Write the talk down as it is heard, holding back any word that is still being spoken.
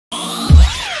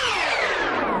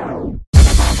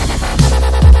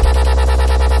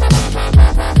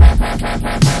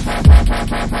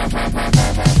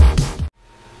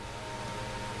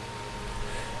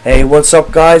Hey, what's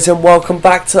up guys, and welcome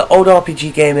back to Old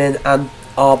RPG Gaming and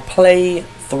our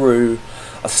playthrough.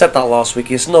 I said that last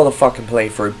week, it's not a fucking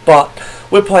playthrough, but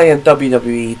we're playing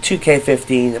WWE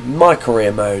 2K15 My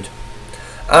Career Mode.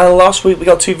 And last week we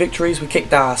got 2 victories, we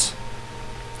kicked ass.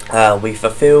 We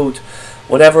fulfilled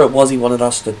whatever it was he wanted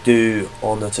us to do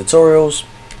on the tutorials.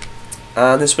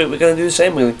 And this week we're going to do the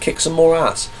same, we're going to kick some more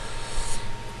ass.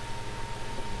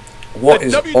 What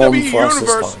is on for us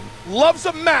this time? Loves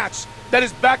a match that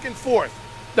is back and forth.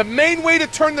 The main way to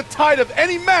turn the tide of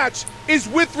any match is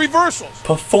with reversals.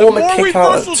 Perform a kick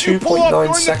out at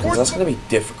 2.9 seconds. That's going to be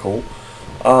difficult.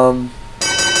 Oh,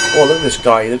 look at this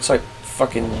guy. He looks like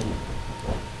fucking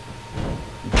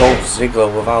Dolph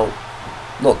Ziggler without...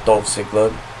 Not Dolph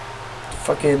Ziggler.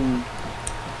 Fucking...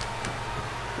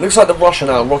 Looks like the Russian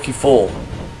out of Rocky 4.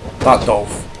 That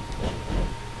Dolph.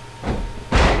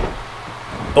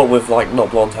 But with, like,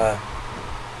 not blonde hair.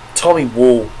 Tommy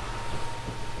Wall.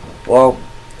 Well,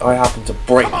 I happen to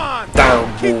break down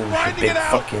walls, you big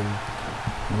fucking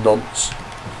nonce.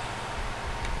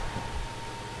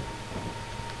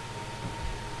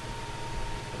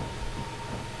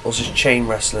 What's this chain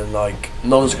wrestling like?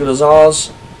 Not as good as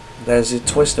ours. There's a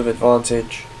twist of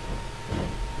advantage.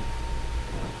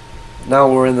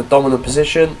 Now we're in the dominant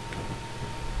position.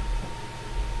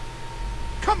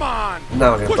 Come on!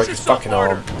 Now we're gonna break his fucking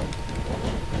arm.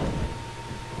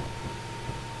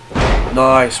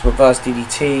 Nice, reverse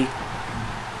DDT.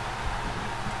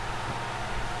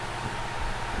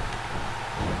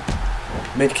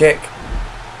 Mid kick.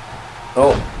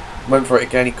 Oh, went for it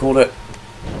again, he called it.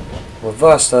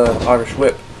 Reverse Irish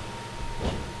whip.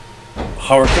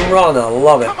 Hurricane Rana,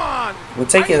 love it. We're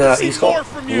taking that, he's got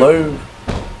low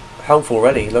health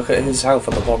already. Look at his health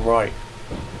at the bottom right.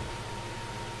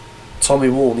 Tommy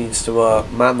Wall needs to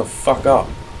man the fuck up.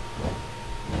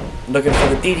 Looking for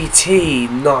the DDT,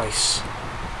 nice.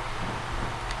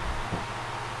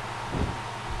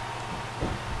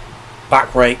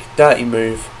 Back rake, dirty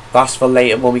move. That's for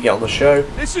later when we get on the show.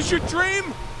 This is your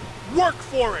dream? Work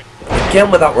for it.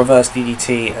 Again with that reverse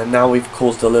DDT, and now we've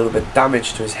caused a little bit of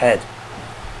damage to his head.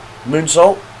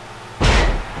 Moonsault.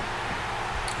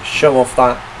 Show off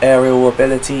that aerial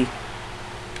ability.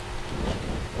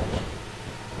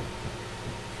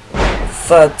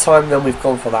 Third time then we've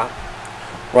gone for that.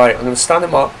 Right, I'm going to stand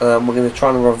him up and we're going to try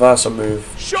and reverse a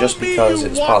move just because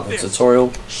it's part of the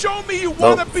tutorial. Show me you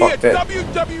want to be a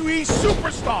WWE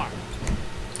superstar.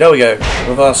 There we go.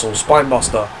 Reversal,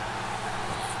 spinebuster.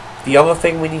 The other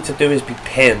thing we need to do is be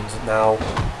pinned. Now,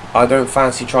 I don't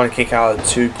fancy trying to kick out at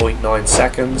 2.9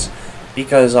 seconds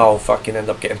because I'll fucking end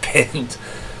up getting pinned.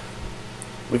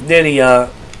 We've nearly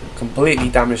completely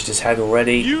damaged his head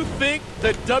already. You think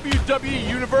the WWE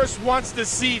Universe wants to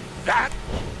see that?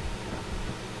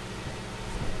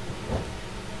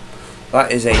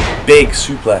 That is a big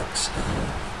suplex.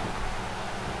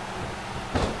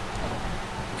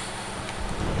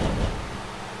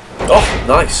 Oh,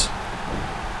 nice.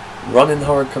 Running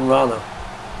Hurricane Rana.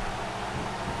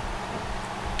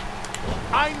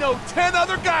 I know 10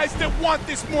 other guys that want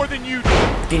this more than you do.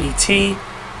 DDT.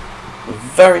 We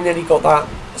very nearly got that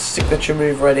signature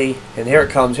move ready. And here it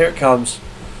comes, here it comes.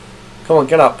 Come on,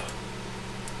 get up.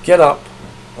 Get up.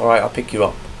 Alright, I'll pick you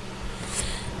up.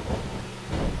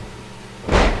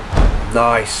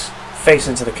 Nice. Face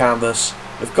into the canvas.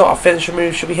 We've got our finisher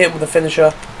move. Should we hit him with a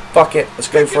finisher? Fuck it. Let's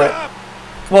go for it.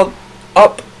 Come on.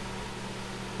 Up.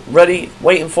 Ready.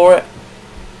 Waiting for it.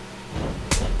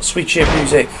 Sweet shit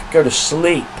music. Go to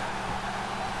sleep.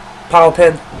 Power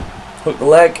pin. Hook the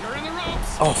leg.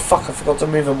 Oh fuck. I forgot to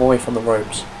move him away from the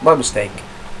ropes. My mistake.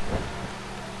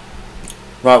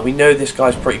 Right. We know this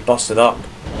guy's pretty busted up.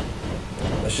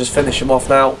 Let's just finish him off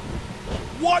now.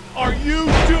 What are you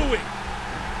doing?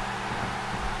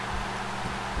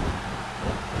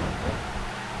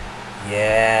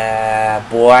 Yeah,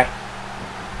 boy.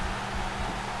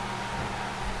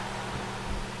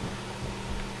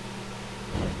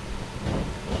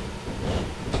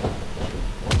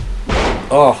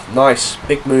 Oh, nice.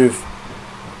 Big move.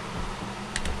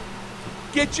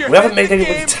 Get your we haven't made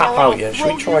anybody tap out yet.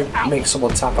 Should we try and make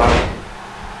someone tap out?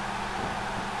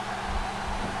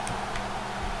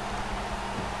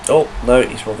 Oh, no,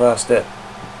 he's reversed it.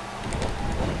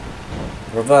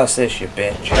 Reverse this, you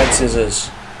bitch. Head scissors.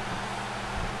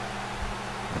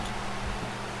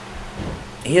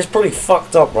 He is pretty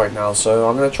fucked up right now, so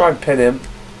I'm going to try and pin him.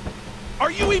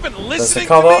 Are you even listening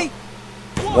to me?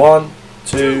 1,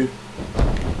 2.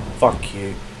 Fuck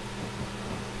you.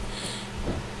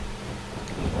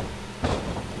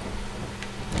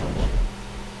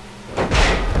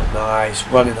 Nice.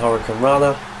 Running Hurricane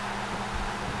Rana.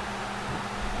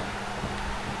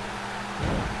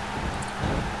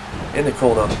 In the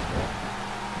corner.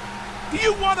 Do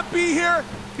you want to be here?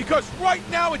 Because right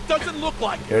now it doesn't look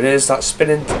like it. Here it is, that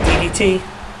spinning DDT.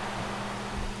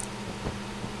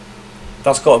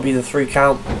 That's got to be the 3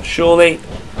 count, surely.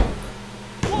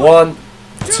 1,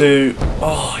 2.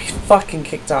 Oh, he's fucking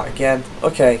kicked out again.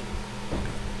 Okay.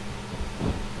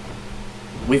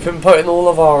 We've been putting all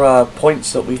of our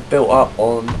points that we've built up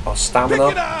on our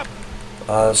stamina.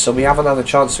 So we haven't had a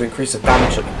chance to increase the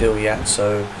damage that we do yet.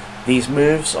 So these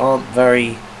moves aren't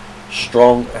very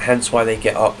strong, hence why they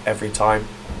get up every time.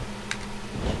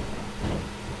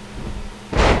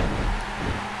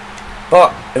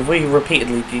 But if we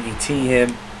repeatedly DDT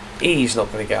him, he's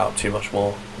not going to get up too much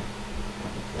more.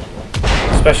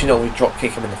 Especially not when we drop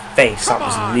kick him in the face. That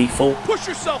was lethal. Push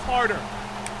yourself harder.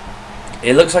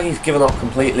 It looks like he's given up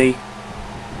completely.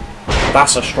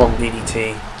 That's a strong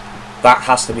DDT. That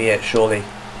has to be it, surely.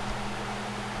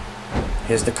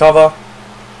 Here's the cover.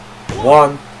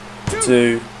 1,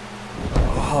 2.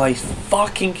 Oh, he's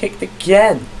fucking kicked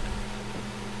again.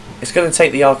 It's going to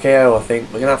take the RKO, I think.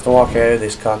 We're going to have to RKO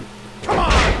this cunt. Come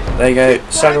on. There you go.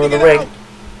 Center of the ring.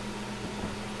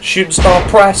 Shooting star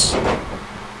press.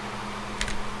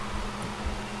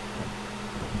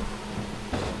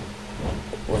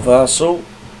 Reversal.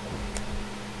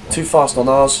 Too fast on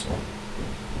ours.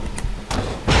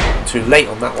 Too late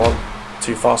on that one.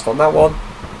 Too fast on that one.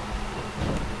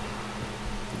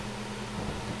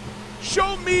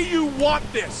 Show me you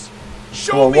want this.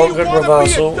 Show me one good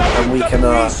reversal and we can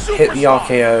hit the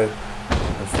RKO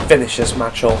and finish this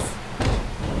match off.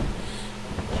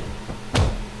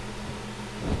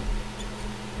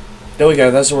 There we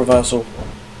go, there's a reversal.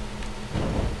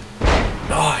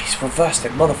 Oh, he's reversed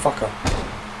it, motherfucker.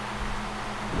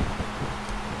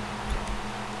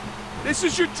 This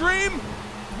is your dream?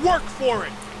 Work for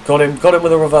it. Got him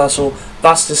with a reversal.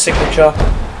 That's the signature.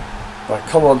 Right,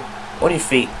 come on your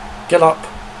feet. Get up.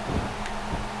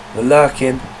 We're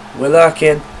lurking.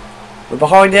 We're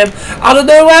behind him. Out of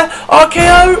nowhere,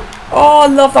 RKO. Oh, I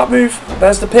love that move.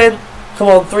 There's the pin. Come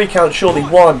on, 3 count surely.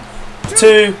 1,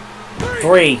 2,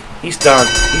 3. He's done.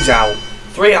 He's out.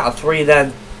 3 out of 3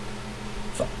 then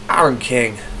for Aaron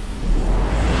King.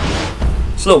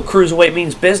 This little cruiserweight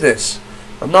means business.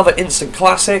 Another instant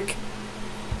classic.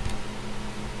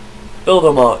 Build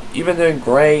them up. You've been doing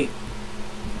great.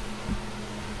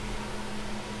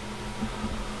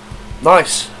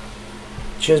 Nice.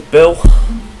 Cheers, Bill.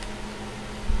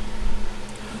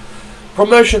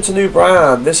 Promotion to new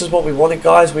brand. This is what we wanted,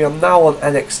 guys. We are now on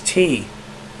NXT.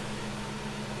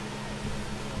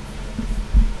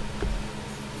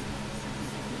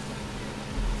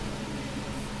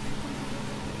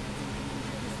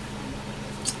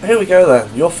 Here we go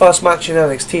then. Your first match in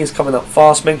NXT is coming up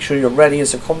fast. Make sure you're ready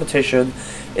as the competition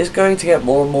is going to get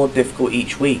more and more difficult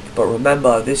each week. But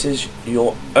remember, this is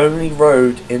your only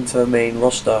road into the main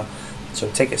roster. So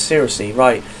take it seriously.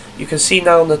 Right, you can see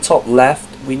now on the top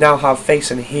left, we now have face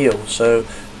and heel. So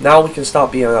now we can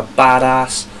start being a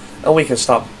badass. And we can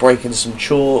start breaking some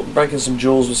jewels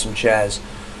with some chairs.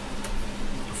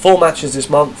 4 matches this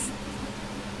month.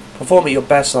 Perform at your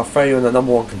best and I'll throw you in the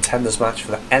 #1 contenders match for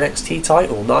the NXT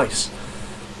title. Nice.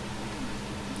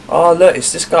 Oh look,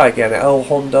 it's this guy again, El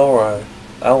Hondero.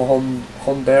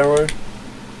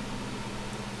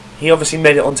 He obviously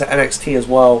made it onto NXT as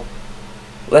well.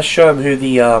 Let's show him who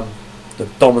the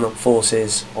dominant force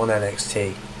is on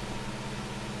NXT.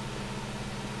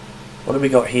 What do we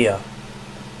got here?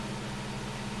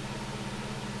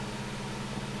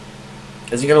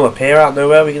 Is he going to appear out of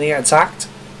nowhere? Are we going to get attacked?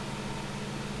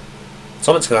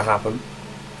 Something's going to happen.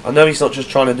 I know he's not just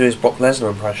trying to do his Brock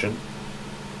Lesnar impression.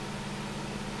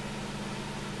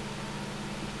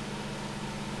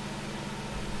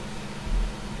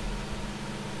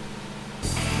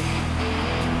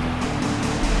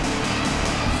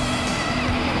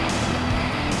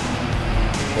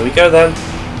 Here we go then.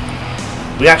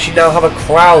 We actually now have a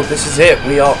crowd. This is it.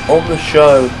 We are on the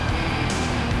show.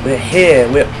 We're here.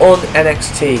 We're on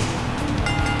NXT.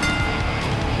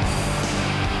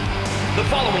 The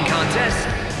following contest.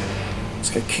 Let's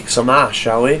go kick some ass,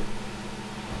 shall we?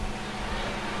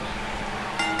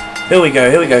 Here we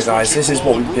go, guys. This is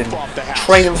what we've been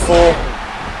training for.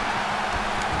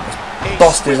 Let's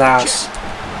bust his ass.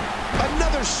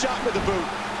 Another shot with the boot.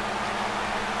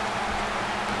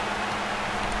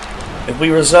 If we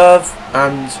reserve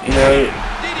and, you know,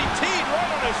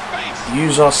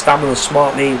 use our stamina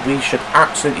smartly, we should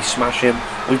absolutely smash him.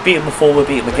 We've beat him before, we'll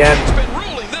beat him again.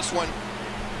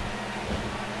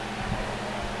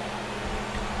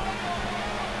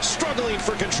 Struggling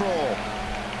for control.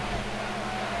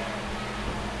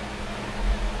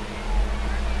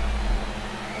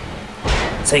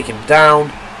 Take him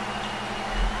down.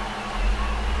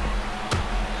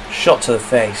 Shot to the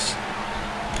face.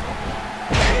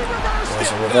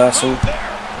 There's a reversal.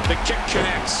 The kick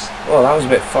connects. Well, that was a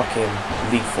bit fucking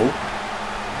lethal.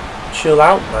 Chill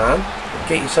out, man.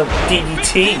 Get yourself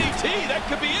DDT. DDT, that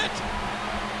could be it.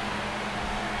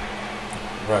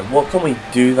 Right, what can we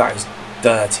do that is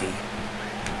dirty?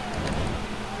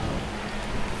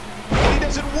 He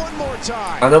does it one more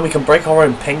time. And then we can break our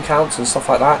own pin counts and stuff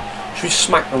like that. Should we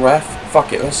smack the ref?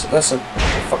 Fuck it, let's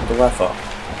fuck the ref up.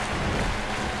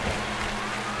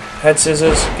 Head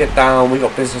scissors, get down. We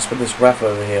got business with this ref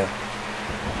over here.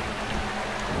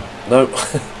 Nope.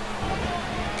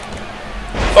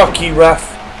 Fuck you,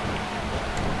 ref.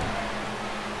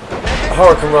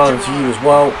 Hurricane Run to you as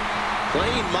well.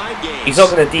 He's not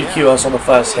going to DQ us on the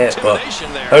first hit, but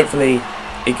hopefully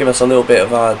he'll give us a little bit of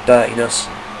dirtiness.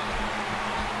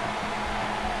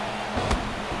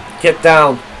 Get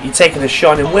down. You're taking a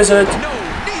Shining Wizard. No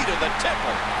need of the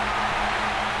temple.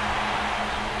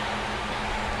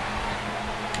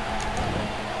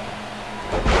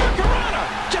 Hurricanrana.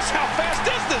 Just how fast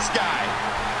is this guy?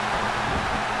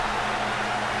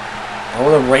 I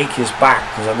want to rake his back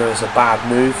because I know it's a bad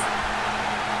move.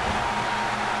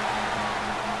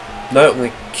 No, I'm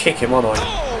going to kick him on.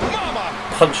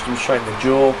 Punched him straight in the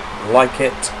jaw. Like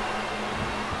it.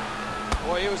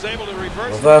 Boy, he was able to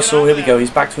reverse. Reversal. Here we go. He's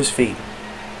back to his feet.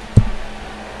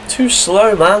 Too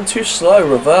slow, man. Too slow.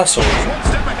 Reversal. One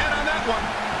step ahead on that one.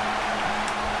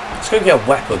 Let's go get a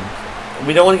weapon.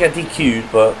 We don't want to get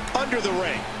DQ'd, but Under the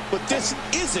ring. But this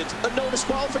isn't a no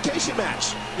disqualification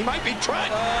match. He might be trying.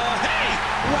 Hey!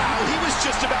 Wow, he was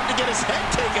just about to get his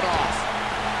head taken off.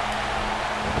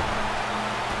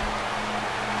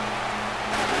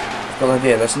 got an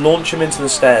idea. Let's launch him into the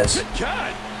stairs. Good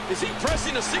God! Is he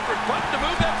pressing a secret button to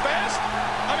move that fast?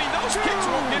 I mean, those kicks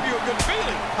won't give you a good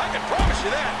feeling. I can promise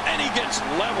you that. And he gets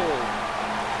leveled.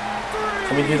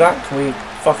 Can we do that? Can we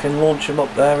fucking launch him up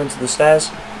there into the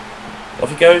stairs? Off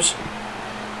he goes.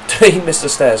 He missed the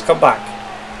stairs. Come back.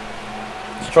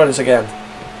 Let's try this again.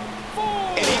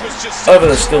 And he was just over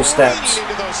the steel steps.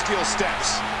 into those steel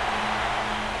steps.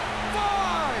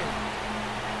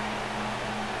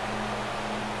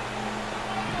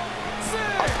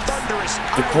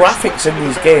 The graphics in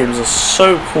these games are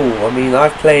so cool. I mean,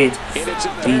 I've played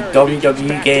the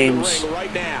WWE games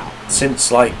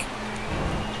since like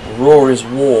Raw is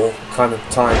War kind of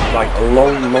time, like a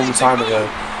long time ago,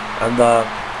 and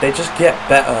they just get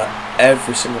better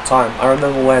every single time. I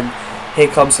remember when Here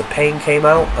Comes the Pain came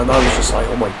out, and I was just like,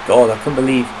 oh my god, I couldn't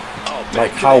believe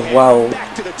like how well,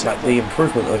 like the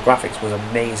improvement of the graphics was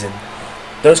amazing.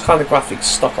 Those kind of graphics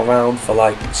stuck around for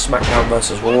like SmackDown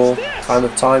vs Raw kind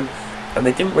of time, and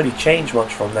they didn't really change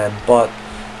much from them. But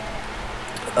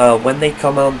when they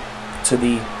come on to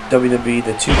the WWE,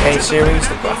 the 2K series,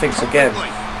 the graphics again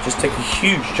just take a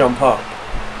huge jump up.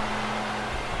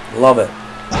 Love it.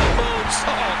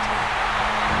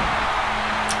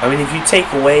 I mean, if you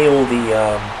take away all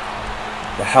the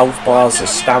health bars, the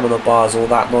stamina bars, all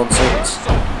that nonsense,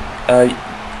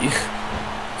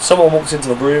 someone walks into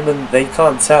the room and they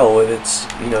can't tell if it's,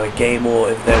 you know, a game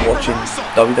or if they're watching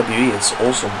WWE. It's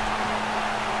awesome.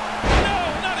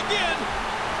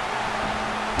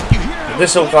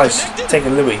 This little guy's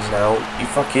taking liberties now. You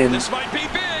fucking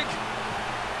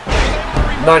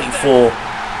 94.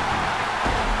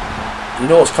 You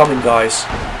know what's coming, guys.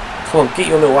 Come on, get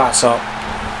your little ass up.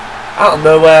 Out of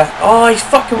nowhere. Oh, he's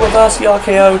fucking reversed the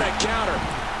RKO.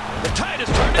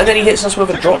 And then he hits us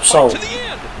with a drop salt.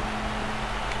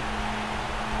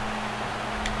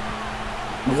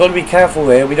 We've got to be careful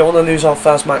here. We don't want to lose our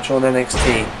first match on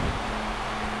NXT.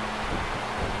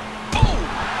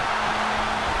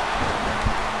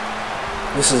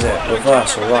 This is it.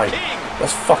 Reversal, right.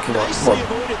 Let's fucking up. Come on.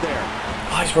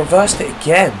 Oh, he's reversed it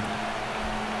again.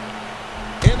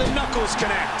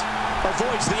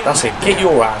 That's it. Get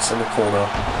your ass in the corner.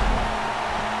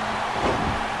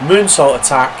 Moonsault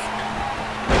attack.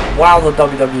 Wow, the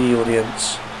WWE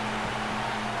audience.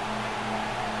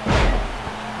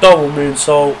 Double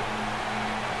moonsault.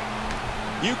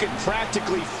 You can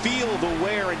practically feel the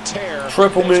wear and tear.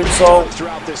 Triple moonsault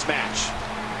throughout this match.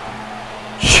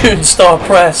 Shooting star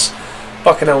press.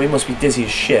 Fucking hell, he must be dizzy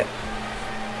as shit.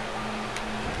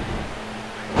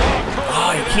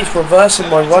 Oh, he keeps reversing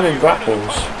my running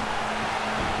grapples.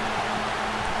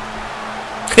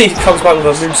 He comes back with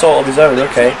a moonsault of his own.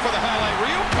 Okay,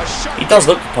 he does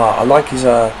look the part. I like his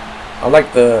I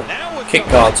like the kick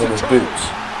guards on his boots.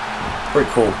 Pretty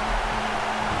cool.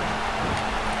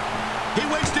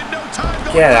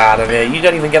 Get out of here. You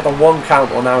don't even get the 1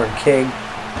 count on Aaron King.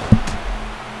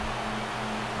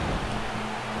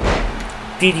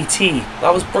 DDT.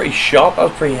 That was pretty sharp. That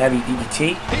was pretty heavy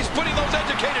DDT. He's putting those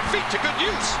educated feet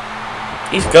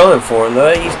He's going for it,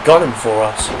 look. He's gunning for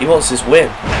us. He wants this win.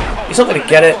 He's not going to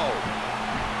get it.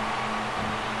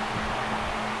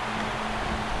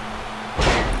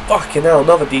 Fucking hell,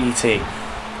 another DDT.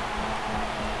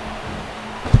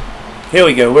 Here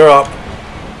we go, we're up.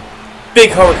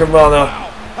 Big Hurricane Rana.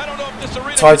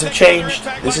 Tides have changed.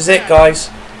 This is it, guys.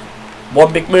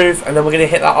 One big move, and then we're going to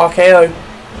hit that RKO.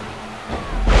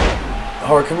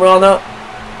 Hurricane Rana.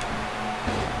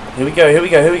 Here we go, here we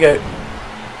go, here we go.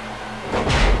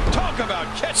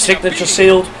 Signature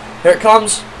sealed. Here it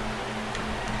comes.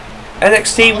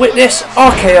 NXT witness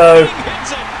RKO.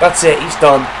 That's it, he's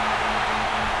done.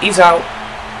 He's out.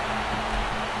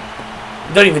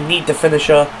 You don't even need the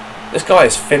finisher. This guy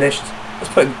is finished. Let's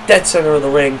put him dead center of the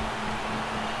ring.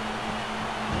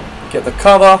 Get the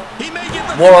cover.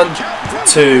 1,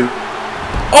 2.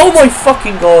 Oh my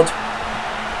fucking god.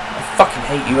 I fucking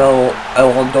hate you, El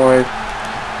Hondoro.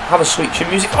 Have a sweet chin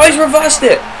music. Oh, he's reversed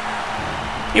it.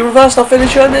 He reversed our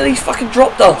finisher and then he's fucking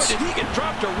dropped us.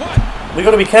 We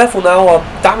got to be careful now. Our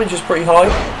damage is pretty high.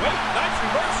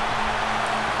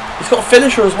 He's got a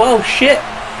finisher as well. Shit.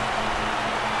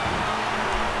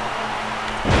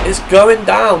 It's going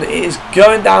down. It is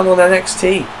going down on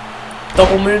NXT.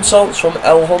 Double moonsaults from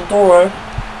El Hondoro.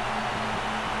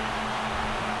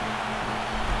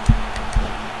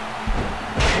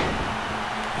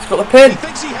 He's got the pin.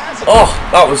 Oh,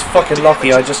 that was fucking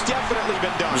lucky. I just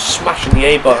was smashing the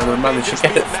A button and managed to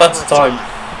get it first time.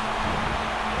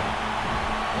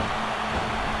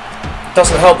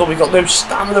 Doesn't help that we got no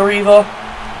stamina either.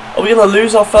 Are we going to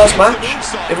lose our first match?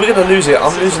 If we're going to lose it,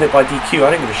 I'm losing it by DQ.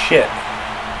 I don't give a shit.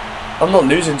 I'm not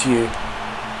losing to you.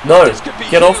 No,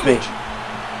 get off me.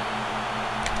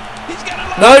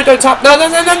 No, don't tap. No, no,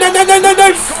 no, no, no, no, no, no,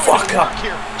 no. Fuck up.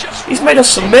 He's made us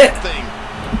submit.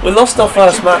 We lost our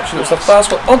first match and it was the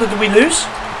first one. Oh, did we lose?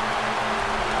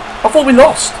 I thought we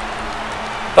lost.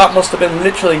 That must have been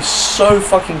literally so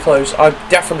fucking close. I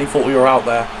definitely thought we were out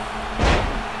there.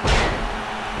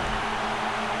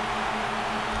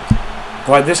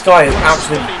 Right, this guy is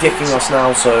absolutely dicking us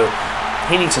now, so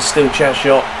he needs a steel chair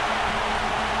shot.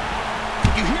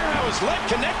 You hear how his leg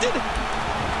connected?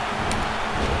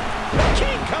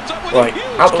 King comes up with right,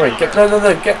 out the ring.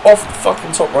 Get off the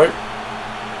fucking top rope.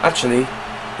 Actually,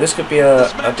 this could be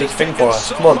a big thing for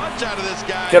us. Come on,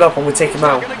 get up and we'll take him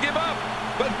out.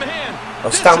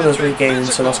 Our stamina's regaining,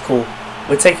 so that's cool.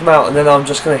 We'll take him out and then I'm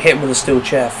just going to hit him with a steel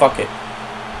chair. Fuck it.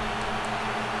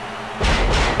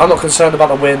 I'm not concerned about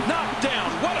the win.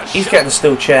 He's getting a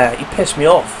steel chair. He pissed me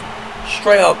off.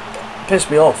 Straight up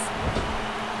pissed me off.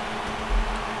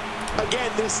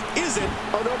 Again, this isn't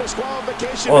a no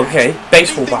disqualification. Okay,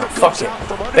 baseball bat. Fuck it.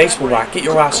 Baseball bat. Get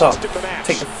your ass up.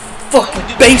 Take the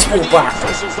fucking baseball bat.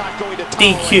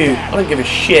 DQ. I don't give a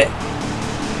shit.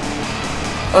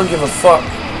 I don't give a fuck.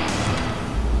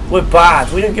 We're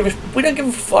bad. We don't give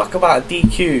a fuck about a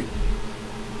DQ.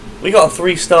 We got a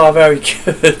 3-star. Very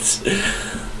good.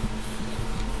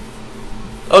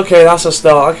 Okay, that's a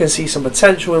start. I can see some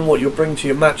potential in what you'll bring to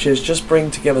your matches. Just bring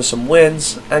together some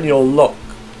wins and you'll lock.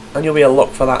 And you'll be a lock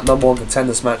for that #1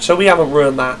 contenders match. So we haven't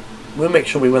ruined that. We'll make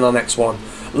sure we win our next one.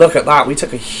 Look at that. We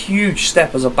took a huge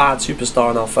step as a bad superstar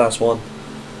in our first one.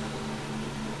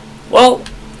 Well,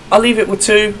 I'll leave it with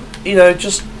 2. You know,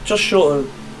 just short of...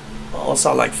 Oh, what's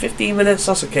that, like 15 minutes?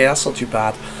 That's okay. That's not too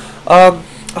bad. I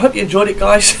hope you enjoyed it,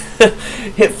 guys.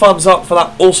 Hit thumbs up for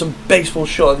that awesome baseball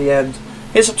shot at the end.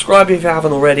 Hit subscribe if you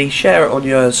haven't already. Share it on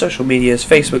your social medias,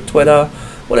 Facebook, Twitter,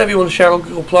 whatever you want to share on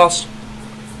Google+.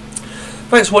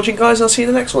 Thanks for watching, guys, and I'll see you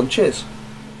in the next one. Cheers.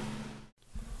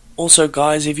 Also,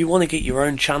 guys, if you want to get your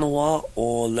own channel art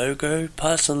or logo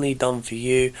personally done for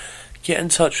you, get in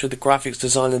touch with the graphics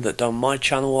designer that done my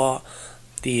channel art.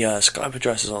 The Skype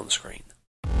address is on the screen.